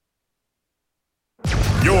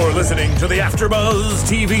You're listening to the AfterBuzz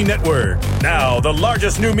TV Network, now the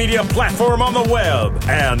largest new media platform on the web,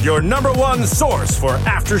 and your number one source for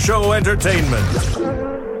after-show entertainment.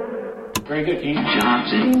 Very good, King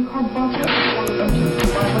Johnson.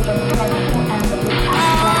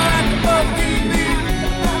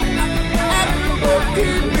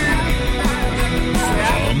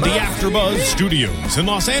 From the AfterBuzz Studios in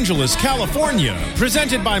Los Angeles, California,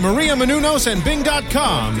 presented by Maria Menounos and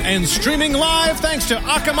Bing.com, and streaming live thanks to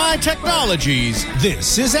Akamai Technologies,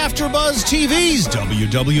 this is AfterBuzz TV's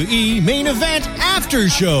WWE Main Event After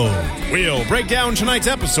Show. We'll break down tonight's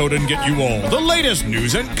episode and get you all the latest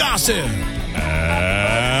news and gossip.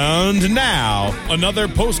 And now, another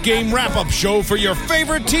post-game wrap-up show for your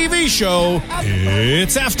favorite TV show.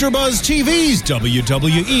 It's AfterBuzz TV's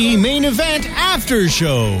WWE Main Event After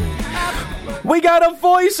Show. We got a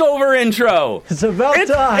voiceover intro. It's about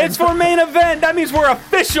time. It's for main event. That means we're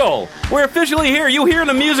official. We're officially here. You hear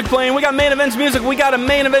the music playing. We got main event's music. We got a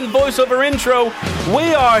main event voiceover intro.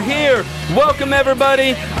 We are here. Welcome,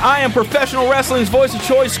 everybody. I am professional wrestling's voice of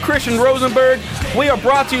choice, Christian Rosenberg. We are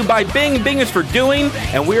brought to you by Bing. Bing is for doing,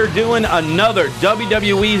 and we are doing another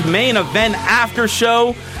WWE's main event after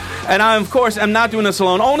show. And I, of course, am not doing this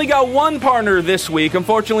alone. Only got one partner this week.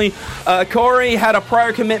 Unfortunately, Corey had a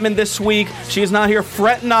prior commitment this week. She is not here.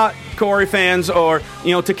 Fret not, Corey fans, or,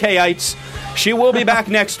 Takeyites. She will be back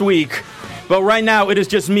next week. But right now, it is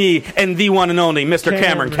just me and the one and only Mr.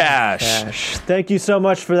 Cameron Cash. Thank you so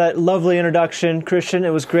much for that lovely introduction, Christian. It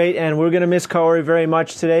was great, and we're going to miss Corey very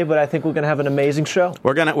much today, but I think we're going to have an amazing show.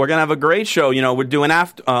 We're gonna have a great show. We're doing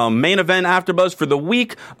main event AfterBuzz for the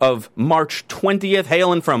week of March 20th,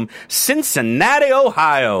 hailing from Cincinnati,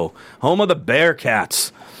 Ohio, home of the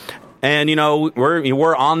Bearcats. And,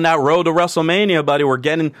 we're on that road to WrestleMania, buddy. We're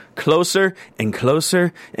getting closer and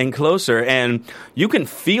closer and closer, and you can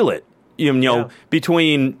feel it.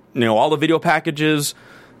 Between all the video packages,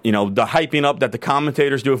 the hyping up that the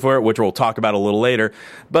commentators do for it, which we'll talk about a little later.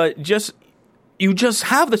 But you just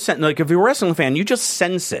have the sense, like if you're a wrestling fan, you just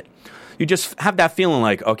sense it. You just have that feeling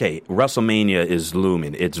like, okay, WrestleMania is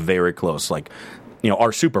looming. It's very close, like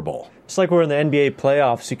our Super Bowl. It's like we're in the NBA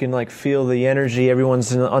playoffs. You can feel the energy.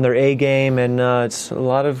 Everyone's on their A game, and it's a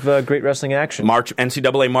lot of great wrestling action.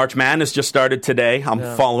 NCAA March Madness just started today. I'm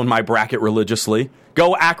following my bracket religiously.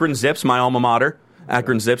 Go Akron Zips, my alma mater.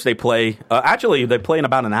 Akron Zips, they play. They play in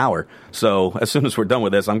about an hour. So as soon as we're done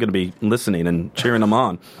with this, I'm going to be listening and cheering them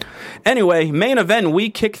on. Anyway, main event, we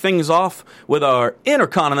kick things off with our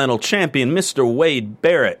Intercontinental Champion, Mr. Wade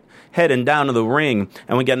Barrett, heading down to the ring,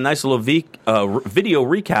 and we get a nice little video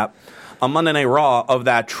recap on Monday Night Raw of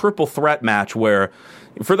that triple threat match where,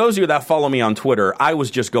 for those of you that follow me on Twitter, I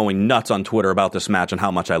was just going nuts on Twitter about this match and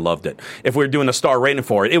how much I loved it. If we were doing a star rating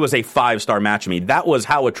for it, it was a 5-star match to me. That was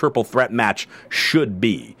how a triple threat match should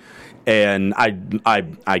be. And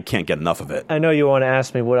I can't get enough of it. I know you want to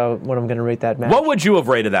ask me what I'm going to rate that match. What would you have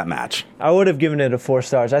rated that match? I would have given it a 4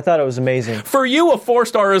 stars. I thought it was amazing. For you, a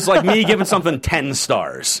 4-star is like me giving something 10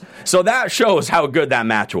 stars. So that shows how good that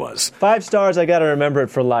match was. 5 stars, I got to remember it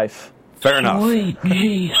for life. Fair enough. Sweet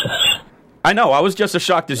Jesus. I know. I was just as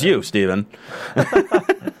shocked as you, Steven.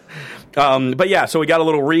 But yeah, so we got a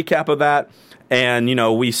little recap of that. And,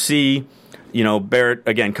 we see, Barrett,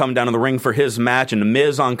 again, come down to the ring for his match. And The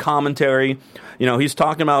Miz on commentary. He's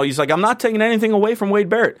talking about, he's like, I'm not taking anything away from Wade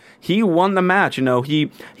Barrett. He won the match. He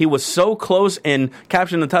was so close in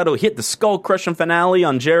capturing the title. He hit the skull-crushing finale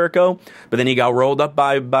on Jericho, but then he got rolled up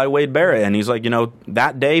by Wade Barrett. And he's like,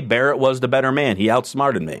 that day, Barrett was the better man. He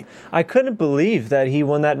outsmarted me. I couldn't believe that he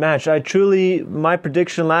won that match. My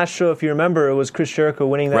prediction last show, if you remember, it was Chris Jericho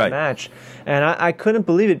winning that match. And I couldn't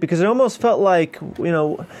believe it because it almost felt like,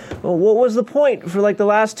 what was the point for the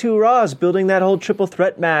last 2 Raws, building that whole triple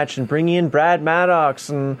threat match and bringing in Brad Maddox,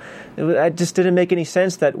 and it just didn't make any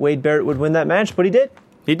sense that Wade Barrett would win that match, but he did.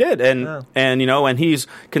 He did, and he's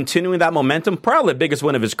continuing that momentum. Probably the biggest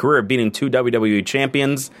win of his career, beating 2 WWE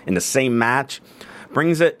champions in the same match.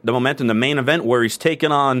 Brings the momentum to the main event where he's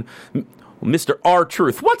taking on Mr.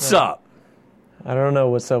 R-Truth. What's up? I don't know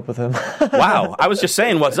what's up with him. Wow, I was just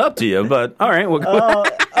saying what's up to you, but all right, we'll go.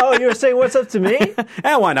 You were saying what's up to me?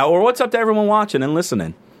 Why not? Or what's up to everyone watching and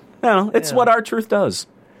listening? It's what R-Truth does.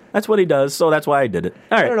 That's what he does, so that's why I did it.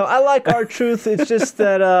 All right. I don't know. I like R-Truth. It's just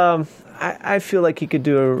that I feel like he could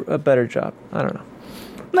do a better job. I don't know.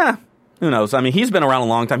 Nah, who knows? I mean, he's been around a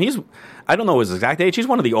long time. I don't know his exact age. He's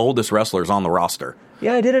one of the oldest wrestlers on the roster.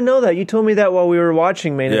 Yeah, I didn't know that. You told me that while we were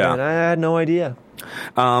watching Main Event. I had no idea.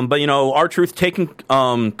 But, R-Truth taking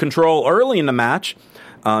control early in the match,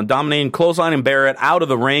 dominating, clotheslining Barrett out of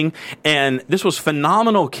the ring. And this was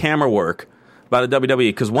phenomenal camera work by the WWE,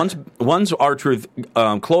 because once R-Truth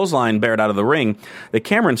clothesline Barrett out of the ring, the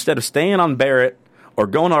camera, instead of staying on Barrett or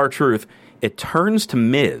going to R-Truth, it turns to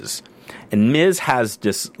Miz. And Miz has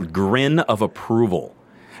this grin of approval.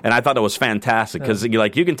 And I thought it was fantastic, because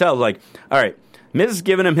you can tell, like, all right, Miz is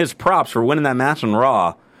giving him his props for winning that match on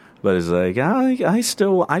Raw, but it's like, I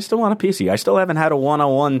still want a piece of you. I still haven't had a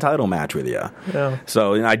one-on-one title match with you. Yeah.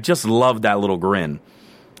 So I just love that little grin.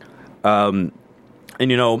 And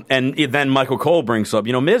then Michael Cole brings up,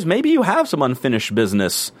 Miz, maybe you have some unfinished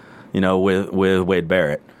business, with Wade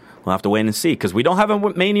Barrett. We'll have to wait and see, because we don't have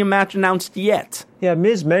a Mania match announced yet. Yeah,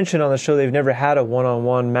 Miz mentioned on the show they've never had a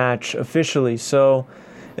one-on-one match officially, so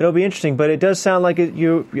it'll be interesting. But it does sound like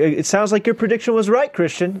it sounds like your prediction was right,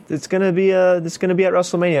 Christian. It's gonna be at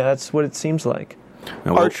WrestleMania. That's what it seems like.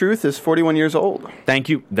 R-Truth is 41 years old. Thank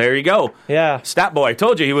you. There you go. Yeah. Stat boy, I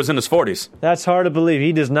told you he was in his 40s. That's hard to believe.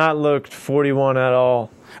 He does not look 41 at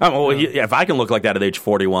all. If I can look like that at age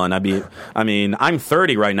 41, I'm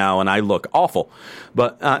 30 right now and I look awful.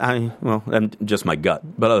 But I'm just my gut.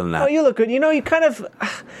 But other than that, oh, you look good. You kind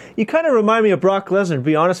of remind me of Brock Lesnar. To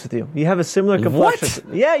be honest with you, you have a similar complexion.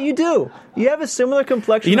 What? Yeah, you do. You have a similar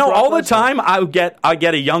complexion. to Brock all the Lesnar. time I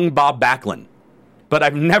get a young Bob Backlund. But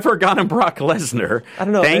I've never gotten Brock Lesnar. I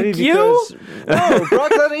don't know. Thank you. No,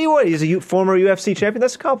 Brock Lesnar. He's a former UFC champion.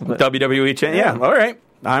 That's a compliment. WWE champion. Yeah. All right.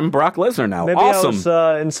 I'm Brock Lesnar now. Maybe awesome.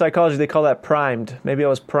 I was, in psychology, they call that primed. Maybe I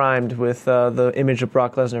was primed with the image of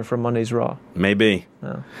Brock Lesnar from Monday's Raw. Maybe.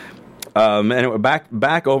 Anyway,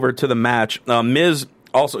 back over to the match. Miz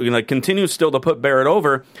also continues still to put Barrett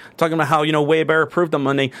over, talking about how Wade Barrett proved on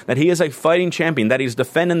Monday that he is a fighting champion, that he's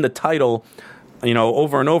defending the title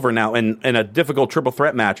over and over now in a difficult triple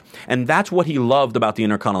threat match. And that's what he loved about the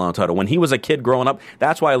Intercontinental title. When he was a kid growing up,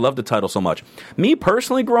 that's why I loved the title so much. Me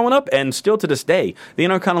personally growing up, and still to this day, the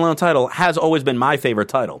Intercontinental title has always been my favorite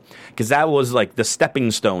title, because that was like the stepping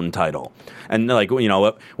stone title. And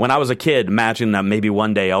when I was a kid, imagining that maybe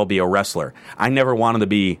one day I'll be a wrestler, I never wanted to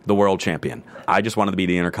be the world champion. I just wanted to be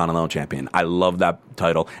the Intercontinental champion. I loved that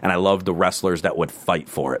title, and I loved the wrestlers that would fight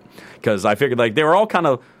for it, because I figured they were all kind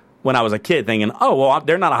of, when I was a kid, thinking, oh, well,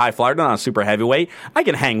 they're not a high flyer, they're not a super heavyweight, I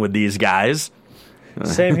can hang with these guys.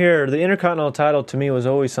 Same here. The Intercontinental title to me was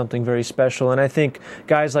always something very special, and I think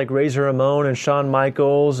guys like Razor Ramon and Shawn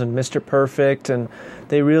Michaels and Mr. Perfect, and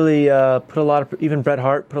they really even Bret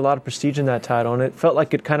Hart put a lot of prestige in that title, and it felt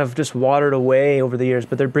like it kind of just watered away over the years,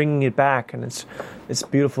 but they're bringing it back, and it's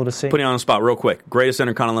beautiful to see. Putting on the spot real quick, greatest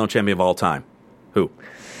Intercontinental champion of all time. Who?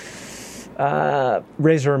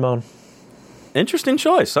 Razor Ramon. Interesting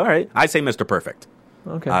choice. All right. I say Mr. Perfect.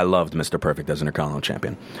 Okay. I loved Mr. Perfect as Intercontinental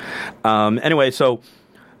champion. Anyway, so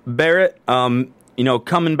Barrett,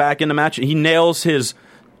 coming back in the match, he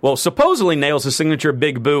supposedly nails his signature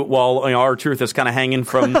big boot while R-Truth is kind of hanging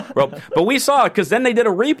from rope. But we saw it, because then they did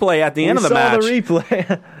a replay at the end of the match. We saw the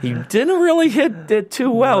replay. He didn't really hit it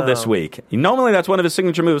too well this week. Normally, that's one of his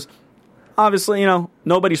signature moves. Obviously,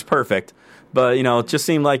 nobody's perfect. But, it just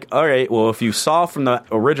seemed like, all right, well, if you saw from the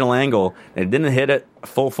original angle and it didn't hit it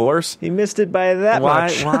full force. He missed it by that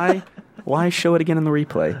much. Why show it again in the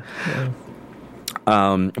replay?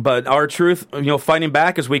 Yeah. But R-Truth, fighting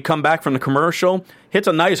back as we come back from the commercial, hits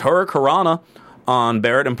a nice Hurricanrana on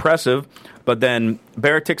Barrett. Impressive. But then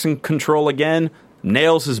Barrett takes in control again,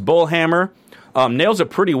 nails his bullhammer. Nails it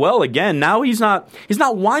pretty well again. Now he's not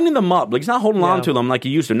winding them up. He's not holding on to them like he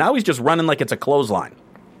used to. Now he's just running like it's a clothesline,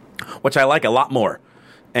 which I like a lot more,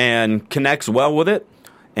 and connects well with it.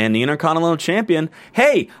 And the Intercontinental champion,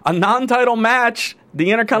 hey, a non-title match,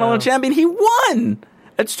 the Intercontinental champion, he won!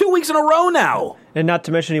 It's 2 weeks in a row now. And not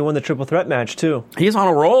to mention he won the triple threat match, too. He's on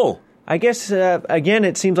a roll. I guess, again,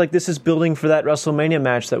 it seems like this is building for that WrestleMania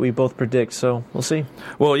match that we both predict, so we'll see.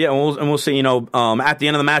 Well, yeah, we'll see. At the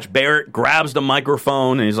end of the match, Barrett grabs the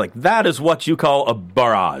microphone, and he's like, that is what you call a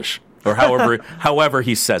barrage. Or however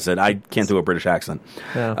he says it. I can't do a British accent.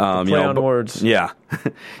 Yeah, play on words. Yeah.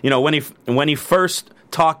 when he first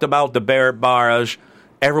talked about the Barrett barrage,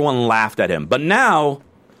 everyone laughed at him. But now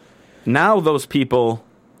those people,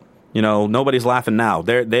 nobody's laughing now.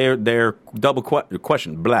 They're double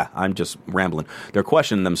question. Blah. I'm just rambling. They're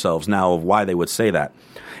questioning themselves now of why they would say that.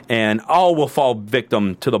 And all will fall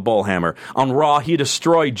victim to the bullhammer. On Raw, he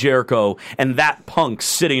destroyed Jericho, and that Punk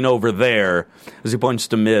sitting over there as he points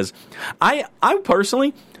to Miz. I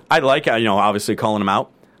personally, I like, obviously calling him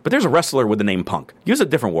out, but there's a wrestler with the name Punk. Use a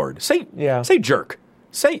different word. Say jerk.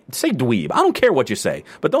 Say dweeb. I don't care what you say,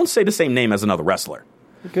 but don't say the same name as another wrestler.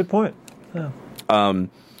 Good point. Yeah.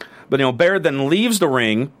 But Barrett then leaves the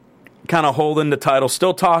ring, kind of holding the title,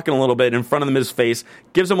 still talking a little bit in front of the Miz face,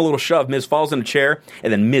 gives him a little shove. Miz falls in a chair,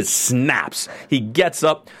 and then Miz snaps. He gets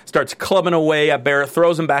up, starts clubbing away at Barrett,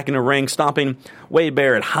 throws him back in the ring, stomping. Wade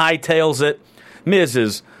Barrett hightails it. Miz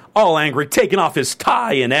is all angry, taking off his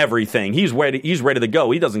tie and everything. He's ready to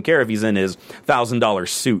go. He doesn't care if he's in his $1,000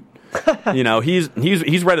 suit.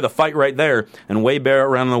 He's ready to fight right there. And Wade Barrett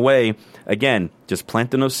running away again, just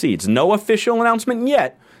planting those seeds. No official announcement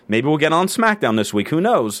yet. Maybe we'll get on SmackDown this week. Who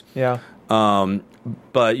knows? Yeah. But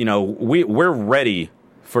we're ready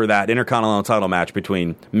for that Intercontinental title match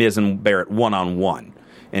between Miz and Barrett 1-on-1,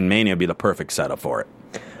 and Mania would be the perfect setup for it.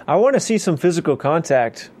 I want to see some physical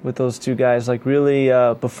contact with those two guys, like really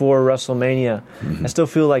before WrestleMania. I still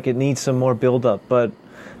feel like it needs some more build-up, but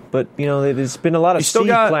there's been a lot of seed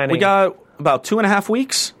planning. We got about 2.5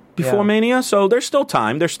 weeks before Mania, so there's still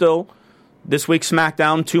time. There's still this week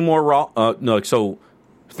SmackDown, 2 more Raw.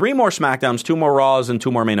 3 more SmackDowns, 2 more Raws, and 2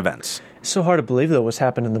 more main events. It's so hard to believe, though, what's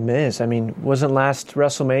happened to The Miz. I mean, wasn't last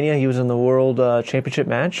WrestleMania he was in the World Championship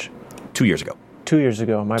match? 2 years ago. 2 years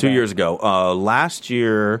ago, my bad. 2 years ago. Last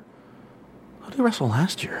year... Who did he wrestle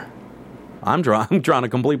last year? I'm drawing a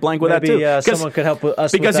complete blank with that, too. Maybe someone could help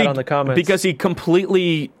us with that on the comments. Because he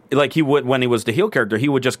completely... Like he would, when he was the heel character, he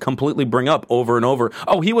would just completely bring up over and over.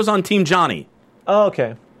 Oh, he was on Team Johnny. Oh,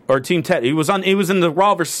 okay. Or Team Ted. He was in the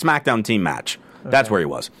Raw vs. SmackDown team match. That's where he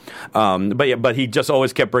was. But he just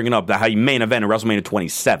always kept bringing up how he main event in WrestleMania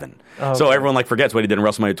 27. Oh, so everyone forgets what he did in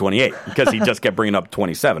WrestleMania 28 because he just kept bringing up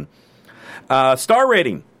 27. Star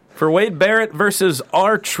rating for Wade Barrett versus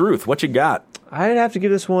R-Truth. What you got? I'd have to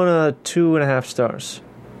give this one 2.5 stars.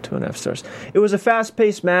 2.5 stars. It was a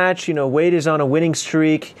fast-paced match. Wade is on a winning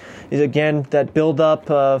streak. Again, that build-up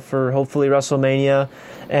for hopefully WrestleMania.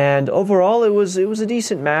 And overall, it was a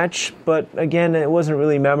decent match. But again, it wasn't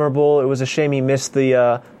really memorable. It was a shame he missed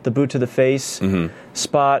the boot to the face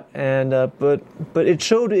spot. And but it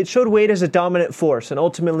showed Wade as a dominant force. And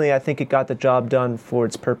ultimately, I think it got the job done for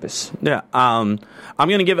its purpose. Yeah. I'm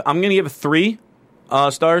gonna give it 3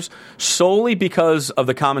 stars solely because of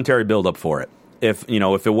the commentary build-up for it. If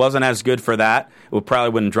it wasn't as good for that, it probably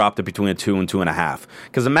wouldn't drop it between a 2 and 2.5.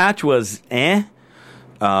 Because the match was again,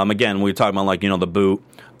 we were talking about the boot.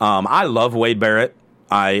 I love Wade Barrett.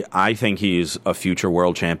 I think he's a future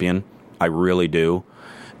world champion. I really do.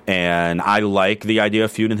 And I like the idea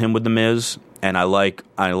of feuding him with The Miz. And I like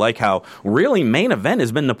how really main event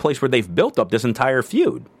has been the place where they've built up this entire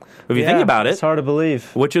feud. If you think about it, it's hard to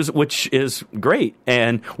believe. Which is great,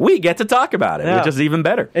 and we get to talk about it, which is even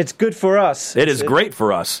better. It's good for us. It is great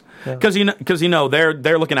for us because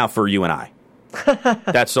they're looking out for you and I.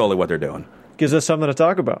 That's solely what they're doing. Gives us something to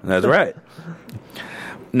talk about. That's right.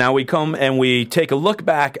 Now we come and we take a look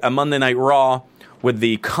back at Monday Night Raw with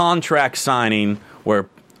the contract signing where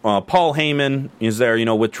Paul Heyman is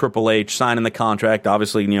there, with Triple H signing the contract.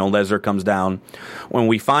 Obviously, Lesnar comes down. When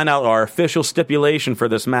we find out our official stipulation for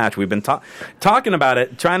this match, we've been talking about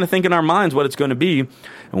it, trying to think in our minds what it's going to be,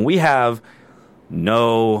 and we have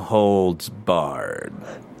no holds barred.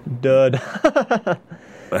 Dud.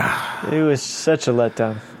 It was such a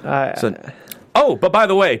letdown. But by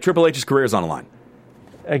the way, Triple H's career is on the line.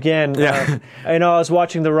 Again, I was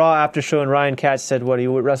watching the Raw after show, and Ryan Katz said, he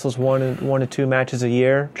wrestles 1 to 2 matches a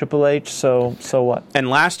year, Triple H, so what? And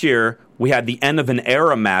last year, we had the end of an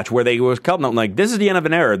era match where they were coming up this is the end of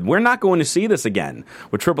an era. We're not going to see this again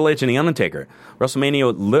with Triple H and The Undertaker.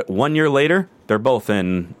 WrestleMania 1 year later, they're both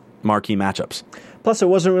in marquee matchups. Plus, it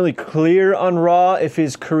wasn't really clear on Raw if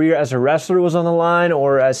his career as a wrestler was on the line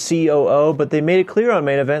or as COO, but they made it clear on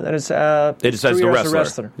main event that it says the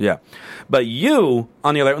wrestler. Yeah. But you,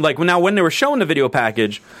 on the other, now when they were showing the video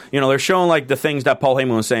package, they're showing the things that Paul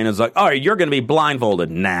Heyman was saying is all right, you're going to be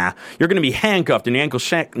blindfolded. Nah. You're going to be handcuffed and your ankle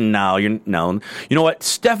shank. No. You know what?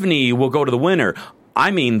 Stephanie will go to the winner.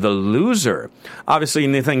 I mean the loser. Obviously,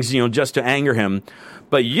 the things, just to anger him.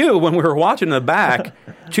 But you, when we were watching in the back,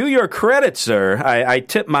 to your credit, sir, I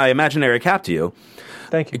tip my imaginary cap to you.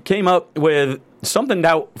 Thank you. Came up with something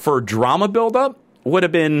that, for drama build-up, would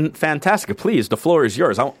have been fantastic. Please, the floor is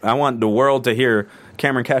yours. I want the world to hear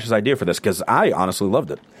Cameron Cash's idea for this, because I honestly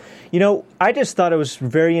loved it. I just thought it was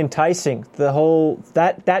very enticing. The whole,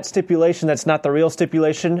 that stipulation that's not the real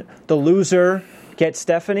stipulation, the loser get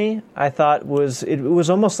Stephanie, I thought it was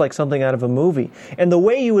almost like something out of a movie. And the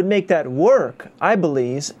way you would make that work, I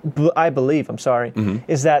believe,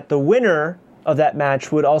 is that the winner of that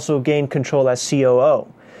match would also gain control as COO.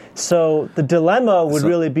 So the dilemma would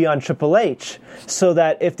really be on Triple H, so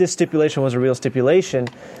that if this stipulation was a real stipulation,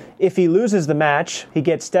 if he loses the match, he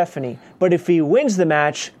gets Stephanie. But if he wins the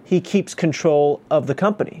match, he keeps control of the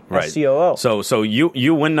company as COO. So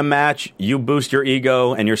you win the match, you boost your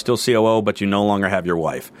ego, and you're still COO, but you no longer have your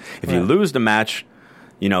wife. If you lose the match,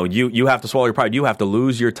 you have to swallow your pride. You have to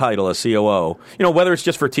lose your title as COO. Whether it's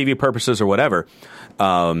just for TV purposes or whatever.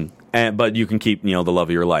 But you can keep the love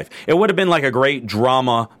of your life. It would have been like a great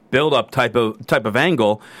drama build-up type of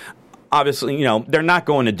angle. Obviously, they're not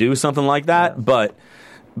going to do something like that, but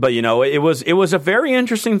it was a very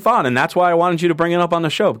interesting thought, and that's why I wanted you to bring it up on the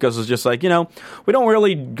show, because it's just like, we don't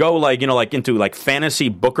really go like into like fantasy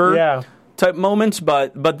booker type moments,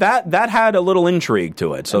 but that had a little intrigue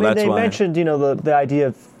to it. So that's why they mentioned the idea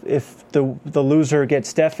of if the loser gets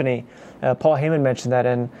Stephanie. Paul Heyman mentioned that,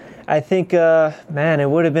 and I think it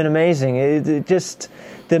would have been amazing. It just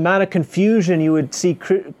the amount of confusion you would see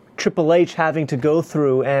Triple H having to go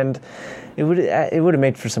through, and it would have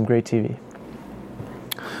made for some great TV.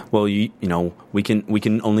 Well, we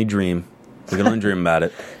can only dream. We can only dream about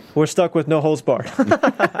it. We're stuck with no holds barred.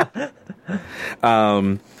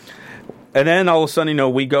 And then all of a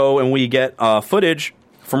sudden, we go and we get footage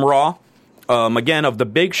from Raw, again of the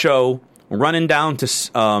Big Show running down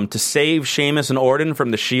to save Sheamus and Orton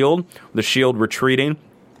from the Shield. The Shield retreating.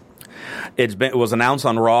 It was announced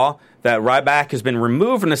on Raw that Ryback has been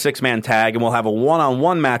removed from the 6-man tag and will have a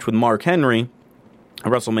one-on-one match with Mark Henry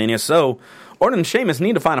at WrestleMania. So Orton and Sheamus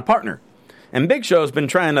need to find a partner. And Big Show's been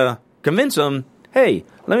trying to convince them, hey,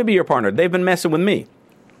 let me be your partner. They've been messing with me.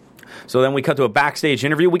 So then we cut to a backstage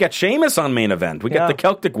interview. We got Sheamus on main event. We got the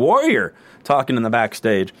Celtic Warrior talking in the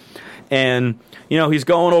backstage. And, he's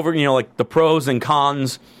going over, like the pros and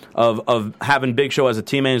cons of having Big Show as a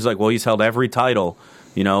teammate. He's like, well, he's held every title,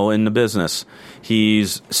 in the business.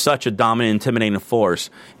 He's such a dominant, intimidating force.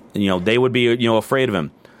 They would be, afraid of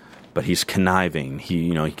him. But he's conniving.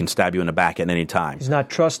 He can stab you in the back at any time. He's not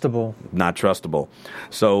trustable. Not trustable.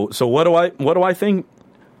 So what do I think?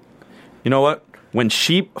 You know what? When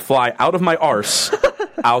sheep fly out of my arse,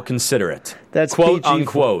 I'll consider it. That's quote PG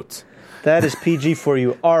unquote. That is PG for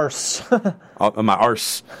you, arse. My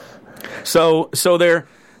arse. So they're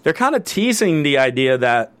kind of teasing the idea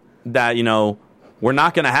that we're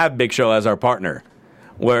not going to have Big Show as our partner.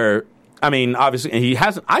 Where, obviously he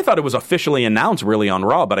hasn't. I thought it was officially announced really on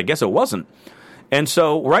Raw, but I guess it wasn't. And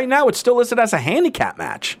so right now it's still listed as a handicap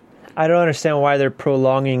match. I don't understand why they're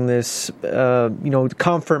prolonging this,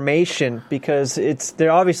 confirmation, because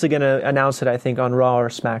they're obviously going to announce it, I think, on Raw or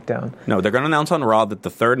SmackDown. No, they're going to announce on Raw that the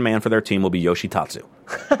third man for their team will be Yoshitatsu.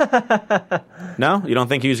 No? You don't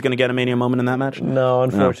think he's going to get a Mania moment in that match? No,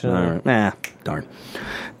 unfortunately. No. Darn.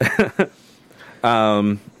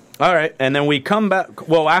 All right, and then we come back.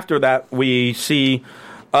 Well, after that, we see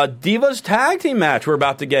a Divas tag team match we're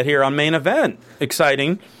about to get here on main event.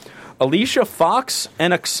 Exciting. Alicia Fox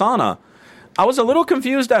and Oksana. I was a little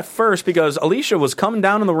confused at first because Alicia was coming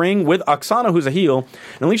down in the ring with Oksana, who's a heel,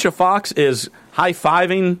 and Alicia Fox is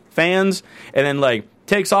high-fiving fans and then,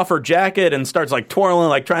 takes off her jacket and starts,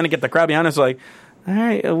 twirling, trying to get the crowd behind us. All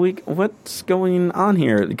right, what's going on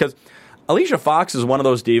here? Because Alicia Fox is one of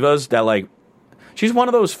those divas that, she's one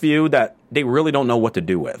of those few that they really don't know what to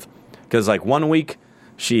do with. Because, 1 week,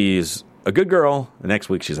 she's a good girl. The next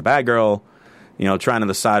week, she's a bad girl. Trying to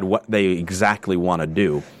decide what they exactly want to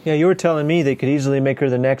do. Yeah, you were telling me they could easily make her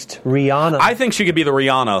the next Rihanna. I think she could be the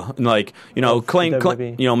Rihanna.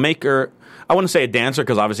 Make her, I wouldn't say a dancer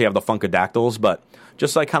because obviously you have the Funkadactyls, but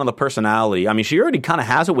just kind of the personality. She already kind of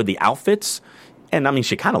has it with the outfits. And,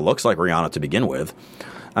 she kind of looks like Rihanna to begin with.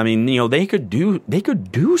 They could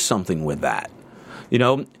do something with that.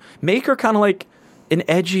 Make her kind of like an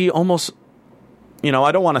edgy, almost...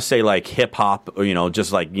 I don't want to say hip hop or,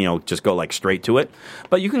 just go straight to it.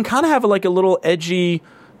 But you can kind of have a little edgy,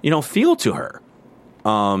 feel to her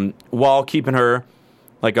while keeping her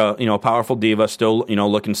a powerful diva, still,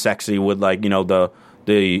 looking sexy with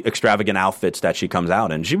the extravagant outfits that she comes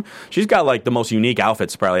out in. She's got the most unique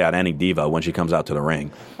outfits probably out of any diva when she comes out to the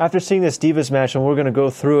ring. After seeing this Divas match, and we're going to go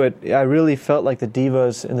through it, I really felt like the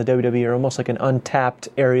Divas in the WWE are almost like an untapped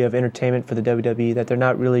area of entertainment for the WWE that they're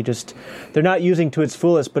not really they're not using to its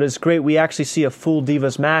fullest, but it's great. We actually see a full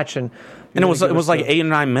Divas match, and it was 8 or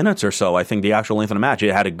 9 minutes or so, I think, the actual length of the match.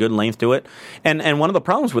 It had a good length to it. And one of the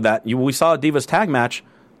problems with that, we saw a Divas tag match,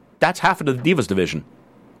 that's half of the Divas division.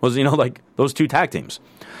 Was, those two tag teams.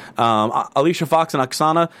 Alicia Fox and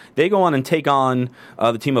Oksana, they go on and take on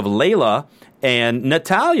the team of Layla and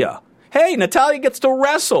Natalya. Hey, Natalya gets to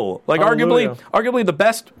wrestle. Arguably the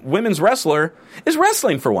best women's wrestler is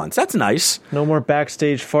wrestling for once. That's nice. No more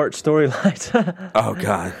backstage fart storylines. Oh,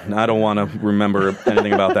 God. I don't want to remember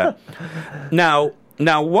anything about that. Now,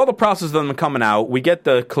 Now, while the process of them coming out, we get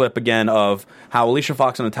the clip again of how Alicia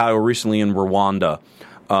Fox and Natalya were recently in Rwanda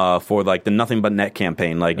for like the Nothing But Net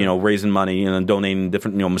campaign, like raising money and donating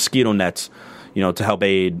different mosquito nets, to help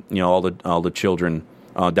aid all the children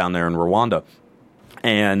down there in Rwanda,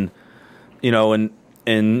 and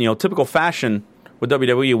in typical fashion with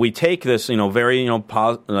WWE, we take this very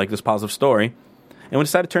this positive story, and we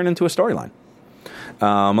decide to turn it into a storyline.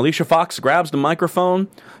 Alicia Fox grabs the microphone.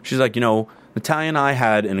 She's like, Natalya and I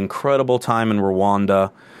had an incredible time in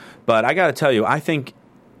Rwanda, but I got to tell you, I think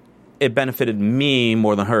it benefited me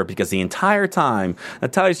more than her, because the entire time,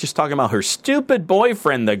 Natalya's just talking about her stupid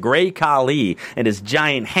boyfriend, the Great Khali, and his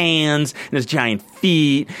giant hands, and his giant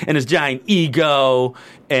feet, and his giant ego,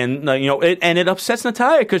 and it upsets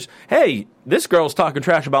Natalya because, hey, this girl's talking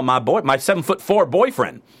trash about my 7'4"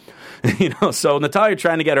 boyfriend. So Natalya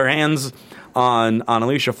trying to get her hands on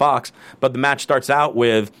Alicia Fox, but the match starts out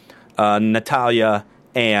with Natalya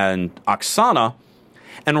and Oksana,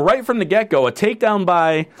 and right from the get-go, a takedown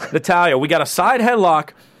by Natalya. We got a side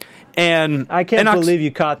headlock, and I can't believe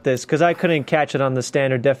you caught this, because I couldn't catch it on the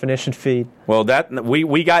standard definition feed. Well,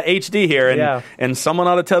 we got HD here, and someone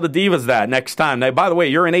ought to tell the Divas that next time. Now, by the way,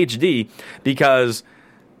 you're in HD because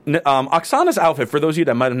Oksana's outfit, for those of you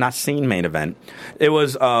that might have not seen Main Event, it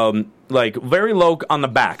was very low on the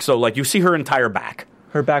back, so you see her entire back.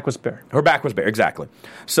 Her back was bare. Her back was bare, exactly.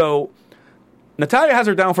 So Natalya has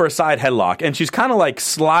her down for a side headlock, and she's kind of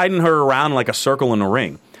sliding her around like a circle in the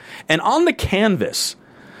ring. And on the canvas,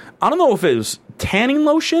 I don't know if it was tanning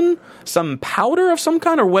lotion, some powder of some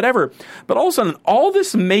kind or whatever, but all of a sudden, all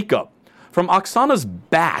this makeup from Oksana's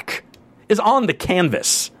back is on the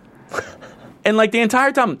canvas. And the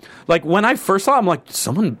entire time, when I first saw it, I'm like, is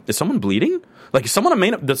someone bleeding? Did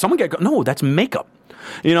someone get, no, that's makeup.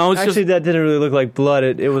 Actually, that didn't really look like blood.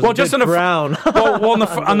 It was just brown.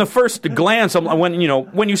 On the first glance, when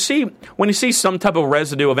you see some type of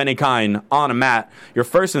residue of any kind on a mat, your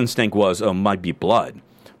first instinct was, oh, it might be blood.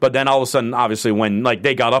 But then all of a sudden, obviously, when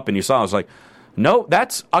they got up and you saw, I was like, no,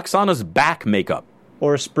 that's Oksana's back makeup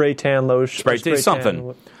or spray tan lotion, spray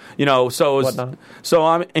something. So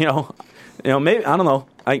I'm maybe I don't know.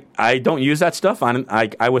 I don't use that stuff.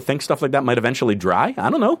 I would think stuff like that might eventually dry. I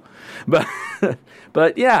don't know,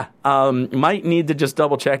 but yeah, might need to just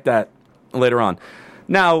double check that later on.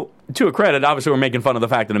 Now, to her credit, obviously we're making fun of the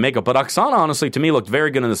fact of the makeup, but Oksana, honestly, to me, looked very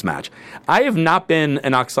good in this match. I have not been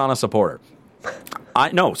an Oksana supporter.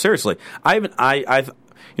 No, seriously, I've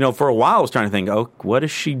for a while I was trying to think, what is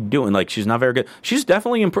she doing? She's not very good. She's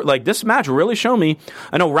definitely improved. This match really showed me.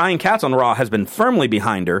 I know Ryan Katz on Raw has been firmly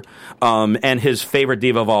behind her, and his favorite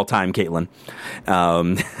diva of all time, Caitlyn,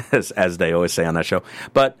 as they always say on that show.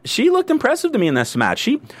 But she looked impressive to me in this match.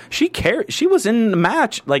 She cared. She was in the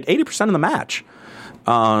match 80% of the match.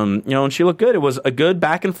 And she looked good. It was a good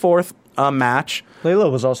back and forth match.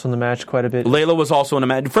 Layla was also in the match quite a bit. Layla was also in the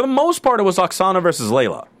match. For the most part, it was Oksana versus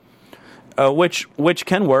Layla. Which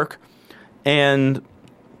can work, and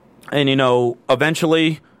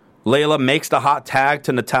eventually Layla makes the hot tag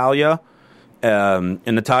to Natalya, and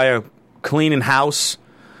Natalya cleaning house,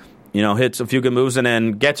 hits a few good moves, and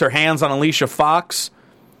then gets her hands on Alicia Fox.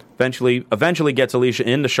 Eventually gets Alicia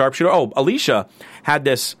in the sharpshooter. Oh, Alicia had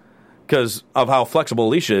this because of how flexible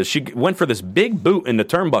Alicia is. She went for this big boot in the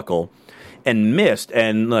turnbuckle and missed,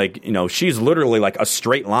 and she's literally a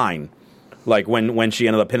straight line. When she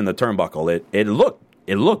ended up hitting the turnbuckle, it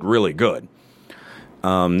looked really good,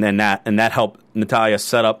 and that helped Natalya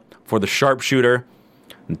set up for the sharpshooter.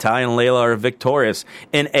 Natalya and Layla are victorious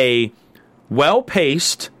in a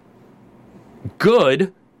well-paced,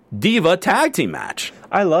 good diva tag team match.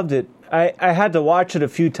 I loved it. I had to watch it a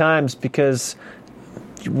few times because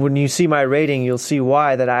when you see my rating, you'll see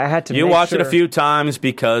why. That I had to. You watch it a few times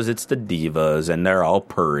because it's the divas and they're all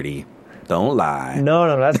pretty. Don't lie.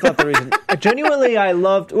 No, that's not the reason. Genuinely, I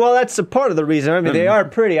loved... Well, that's a part of the reason. I mean, they are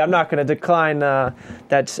pretty. I'm not going to decline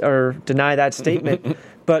that or deny that statement.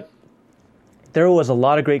 But there was a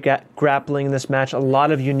lot of great grappling in this match, a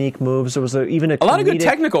lot of unique moves. There was even a lot of good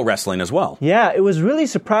technical wrestling as well. Yeah, it was really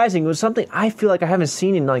surprising. It was something I feel like I haven't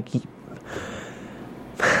seen in I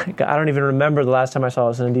don't even remember the last time I saw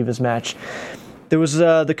this in a Divas match. There was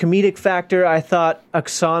the comedic factor. I thought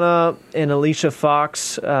Oksana and Alicia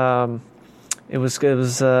Fox... It was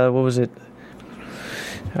what was it?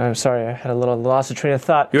 I'm sorry, I had a little loss of train of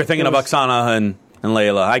thought. You were thinking of Oksana and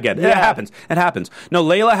Layla. I get it. Yeah. It happens. No,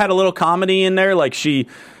 Layla had a little comedy in there. She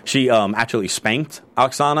actually spanked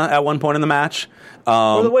Oksana at one point in the match.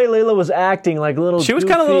 Well, the way Layla was acting, she was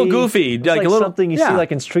kind of a little goofy, a little something you see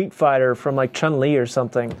in Street Fighter from Chun-Li or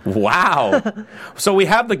something. Wow. So we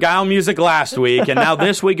have the Guile music last week, and now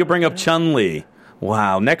this week you bring up Chun-Li.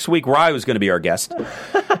 Wow. Next week, Rye was going to be our guest.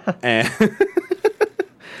 And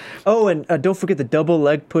Oh, and don't forget the double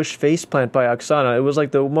leg push face plant by Oksana. It was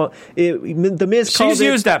like the Miz called it. She's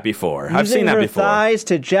used that before. I've seen that before. before. Using her thighs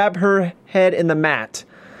to jab her head in the mat.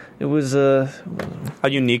 It was a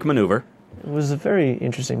unique maneuver. It was a very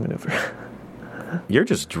interesting maneuver. You're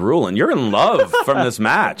just drooling. You're in love from this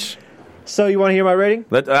match. So you want to hear my rating?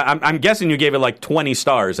 I'm guessing you gave it like 20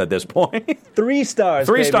 stars at this point. 3 stars.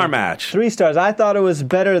 3-star match. 3 stars. I thought it was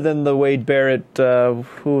better than the Wade Barrett.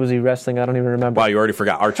 Who was he wrestling? I don't even remember. Wow, you already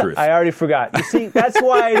forgot. R-Truth. I already forgot. You see, that's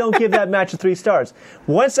why I don't give that match a 3 stars.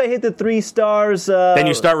 Once I hit the 3 stars, then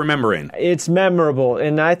you start remembering. It's memorable,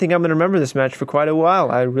 and I think I'm going to remember this match for quite a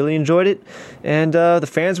while. I really enjoyed it, and the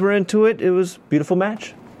fans were into it. It was a beautiful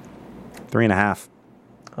match. 3.5.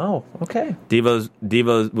 Oh, okay. Divas,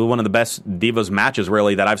 one of the best Divas matches,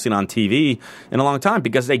 really, that I've seen on TV in a long time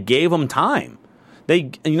because they gave them time.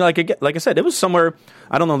 They, like I said, it was somewhere,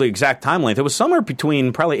 I don't know the exact time length, it was somewhere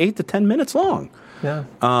between probably 8 to 10 minutes long. Yeah.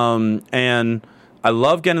 And I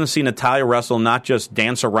love getting to see Natalya wrestle, not just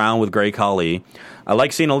dance around with Great Khali. I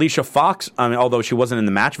like seeing Alicia Fox, although she wasn't in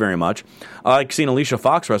the match very much. I like seeing Alicia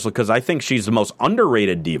Fox wrestle because I think she's the most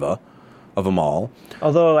underrated diva of them all.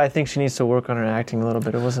 Although I think she needs to work on her acting a little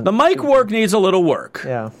bit. It wasn't the mic work needs a little work.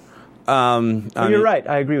 Yeah. You're right.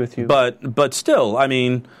 I agree with you. But still, I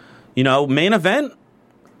mean, main event.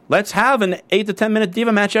 Let's have an 8 to 10 minute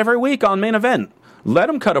diva match every week on main event. Let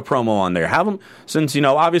them cut a promo on there. Have them, since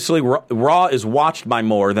obviously Raw is watched by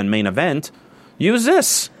more than main event. Use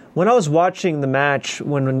this. When I was watching the match,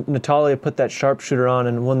 when Natalya put that sharpshooter on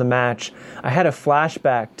and won the match, I had a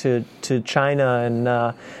flashback to Chyna and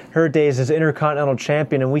her days as Intercontinental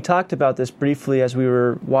Champion, and we talked about this briefly as we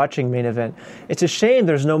were watching main event. It's a shame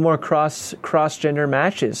there's no more cross-gender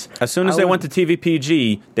matches. As soon as they went to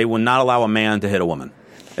TVPG, they will not allow a man to hit a woman.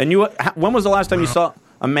 And when was the last time you saw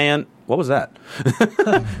a man? What was that?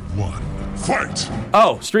 One, fight!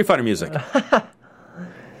 Oh, Street Fighter music.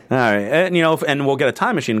 All right, and and we'll get a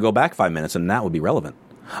time machine and go back 5 minutes, and that would be relevant.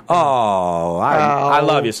 Oh, I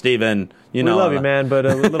love you, Steven. We love you, man, but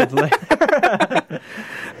a little delay.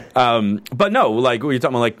 But no, like what you're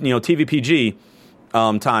talking about, like TVPG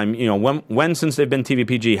time. When since they've been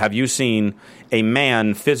TVPG, have you seen a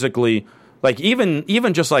man physically, like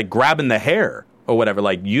even just like grabbing the hair or whatever?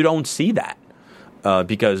 Like you don't see that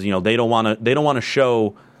because they don't want to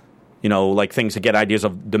show. Like things to get ideas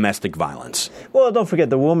of domestic violence. Well, don't forget,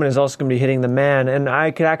 the woman is also going to be hitting the man, and I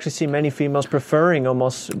could actually see many females preferring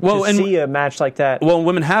almost to see a match like that. Well,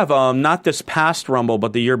 women have, not this past Rumble,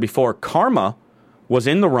 but the year before. Karma was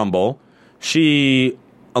in the Rumble. She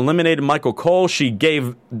eliminated Michael Cole. She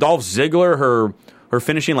gave Dolph Ziggler her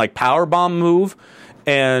finishing, like, powerbomb move,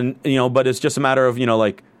 and, but it's just a matter of,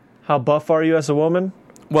 like... How buff are you as a woman?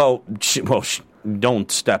 Well, don't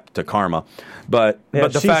step to Karma, but the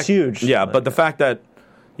she's fact huge. Yeah, but the fact that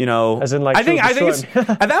as in like I think it's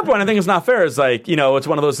at that point I think it's not fair. It's like it's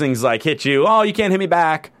one of those things like hit you. Oh, you can't hit me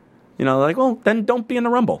back. Like well then don't be in the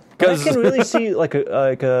Rumble. I can really see like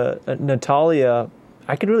a Natalya.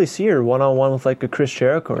 I could really see her 1-on-1 with like a Chris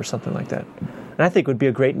Jericho or something like that. And I think it would be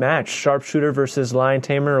a great match. Sharpshooter versus Lion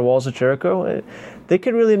Tamer or Walls of Jericho. They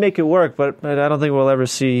could really make it work, but I don't think we'll ever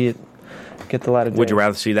see it get the light of day. Would you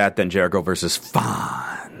rather see that than Jericho versus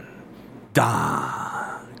Fandango?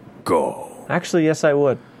 Actually, yes, I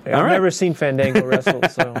would. I've never seen Fandango wrestle,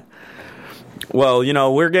 so... Well,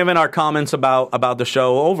 we're giving our comments about the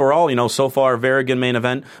show. Overall, so far, very good main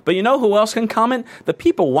event. But who else can comment? The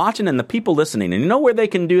people watching and the people listening. And you know where they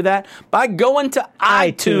can do that? By going to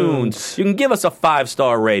iTunes. You can give us a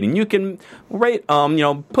 5-star rating. You can rate,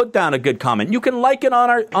 put down a good comment. You can like it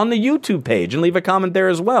on the YouTube page and leave a comment there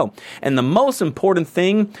as well. And the most important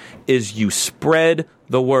thing is you spread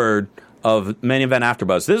the word of Main Event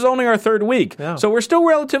AfterBuzz. This is only our 3rd week, so we're still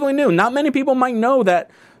relatively new. Not many people might know that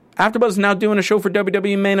AfterBuzz is now doing a show for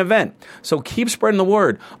WWE Main Event. So keep spreading the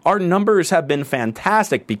word. Our numbers have been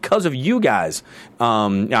fantastic because of you guys.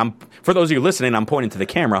 For those of you listening, I'm pointing to the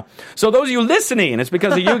camera. So those of you listening, it's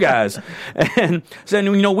because of you guys. And so,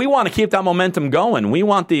 we want to keep that momentum going. We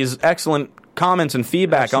want these excellent comments and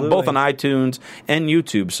feedback on both on iTunes and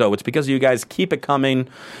YouTube. So it's because of you guys. Keep it coming,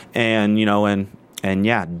 and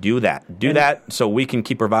do that. Do that so we can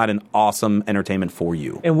keep providing awesome entertainment for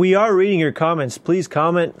you. And we are reading your comments. Please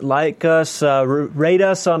comment, like us, rate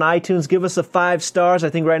us on iTunes. Give us a 5 stars.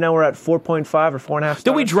 I think right now we're at 4.5 or 4.5 stars.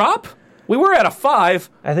 Did we drop? We were at a 5.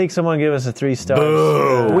 I think someone gave us a 3 stars.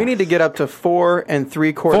 Boo. We need to get up to 4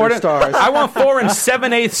 3/4 stars. I want 4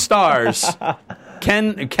 7/8 stars.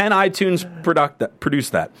 Can iTunes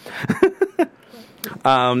produce that?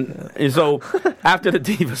 And so after the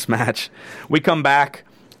Divas match, we come back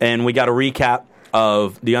and we got a recap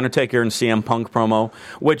of The Undertaker and CM Punk promo,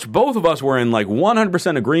 which both of us were in like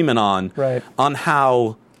 100% agreement on, on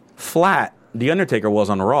how flat The Undertaker was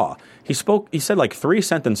on Raw. He said like 3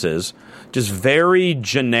 sentences, just very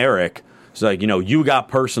generic. It's like, you got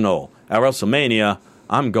personal. At WrestleMania,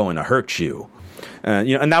 I'm going to hurt you.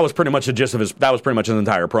 And that was pretty much the gist of his entire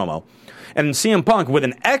promo. And CM Punk with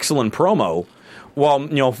an excellent promo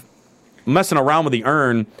while, messing around with the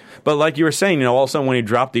urn. But like you were saying, all of a sudden when he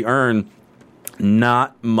dropped the urn,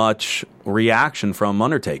 not much reaction from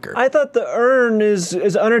Undertaker. I thought the urn is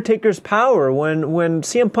Undertaker's power. When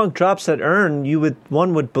CM Punk drops that urn,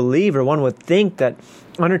 one would believe or one would think that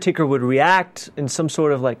Undertaker would react in some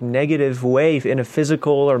sort of like negative way in a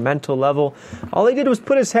physical or mental level. All he did was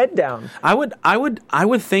put his head down. I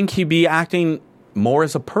would think he'd be acting more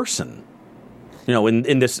as a person.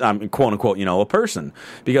 In this quote unquote, a person,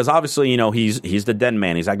 because obviously, he's the dead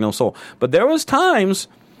man. He's acting no soul. But there was times,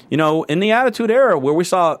 in the Attitude Era where we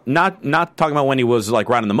saw not talking about when he was like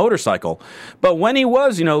riding the motorcycle, but when he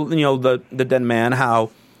was, the dead man, how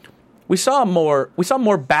we saw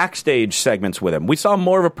more backstage segments with him. We saw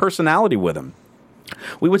more of a personality with him.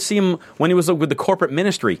 We would see him when he was with the corporate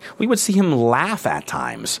ministry. We would see him laugh at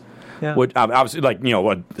times, which obviously like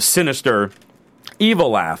a sinister, evil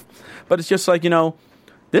laugh. But it's just like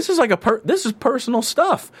this is like this is personal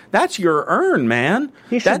stuff. That's your urn, man.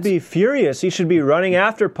 He should be furious. He should be running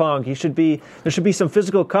after Punk. There should be some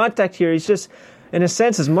physical contact here. He's just, in a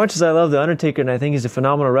sense, as much as I love The Undertaker and I think he's a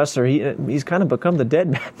phenomenal wrestler, he's kind of become the dead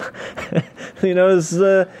man.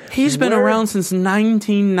 He's been around since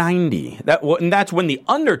 1990. And that's when The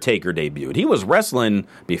Undertaker debuted. He was wrestling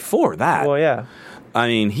before that. Well, yeah. I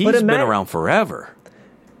mean, he's been around forever.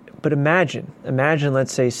 But imagine,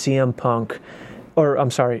 let's say CM Punk, or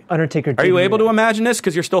I'm sorry, Undertaker. Are you able to imagine this?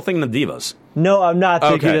 Because you're still thinking of the Divas. No, I'm not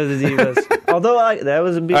thinking of the Divas. Although that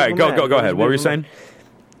was a big. All right, go ahead. What were you saying?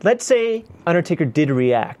 Let's say Undertaker did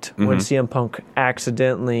react when CM Punk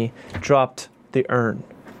accidentally dropped the urn.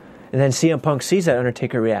 And then CM Punk sees that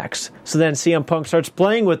Undertaker reacts. So then CM Punk starts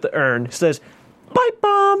playing with the urn, says, "Pipe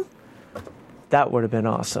bomb." That would have been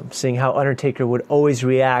awesome, seeing how Undertaker would always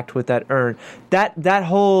react with that urn. That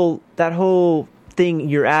whole thing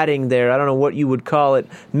you're adding there, I don't know what you would call it,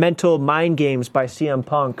 mental mind games by CM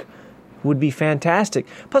Punk, would be fantastic.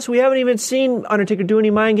 Plus, we haven't even seen Undertaker do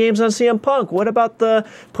any mind games on CM Punk. What about the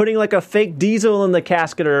putting like a fake Diesel in the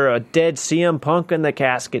casket or a dead CM Punk in the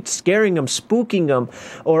casket, scaring him, spooking him,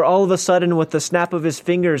 or all of a sudden with the snap of his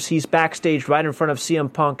fingers, he's backstage right in front of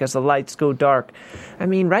CM Punk as the lights go dark. I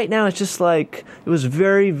mean, right now it's just like, it was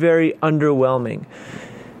very, very underwhelming.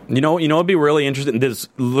 It'd be really interesting. This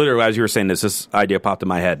literally, as you were saying this idea popped in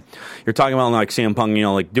my head. You're talking about like CM Punk,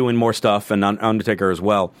 like doing more stuff, and Undertaker as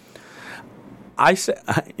well. I say,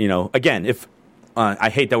 again, if I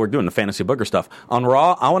hate that we're doing the fantasy booker stuff on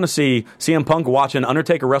Raw, I want to see CM Punk watching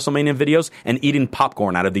Undertaker WrestleMania videos and eating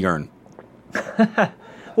popcorn out of the urn. Well,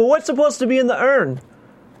 what's supposed to be in the urn?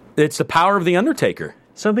 It's the power of the Undertaker.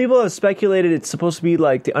 Some people have speculated it's supposed to be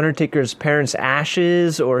like the Undertaker's parents'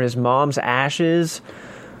 ashes or his mom's ashes.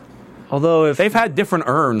 Although if they've had different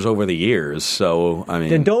urns over the years, so I mean,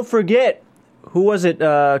 then don't forget, who was it?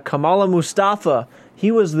 Kamala Mustafa. He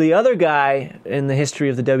was the other guy in the history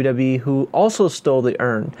of the WWE who also stole the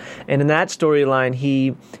urn. And in that storyline,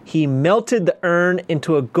 he melted the urn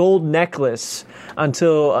into a gold necklace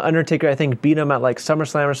until Undertaker, I think, beat him at like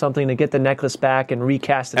SummerSlam or something to get the necklace back and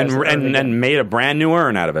recast it. And made a brand new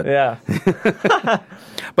urn out of it. Yeah.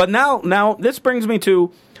 But now this brings me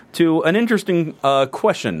to an interesting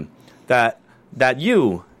question that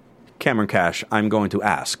you, Cameron Cash, I'm going to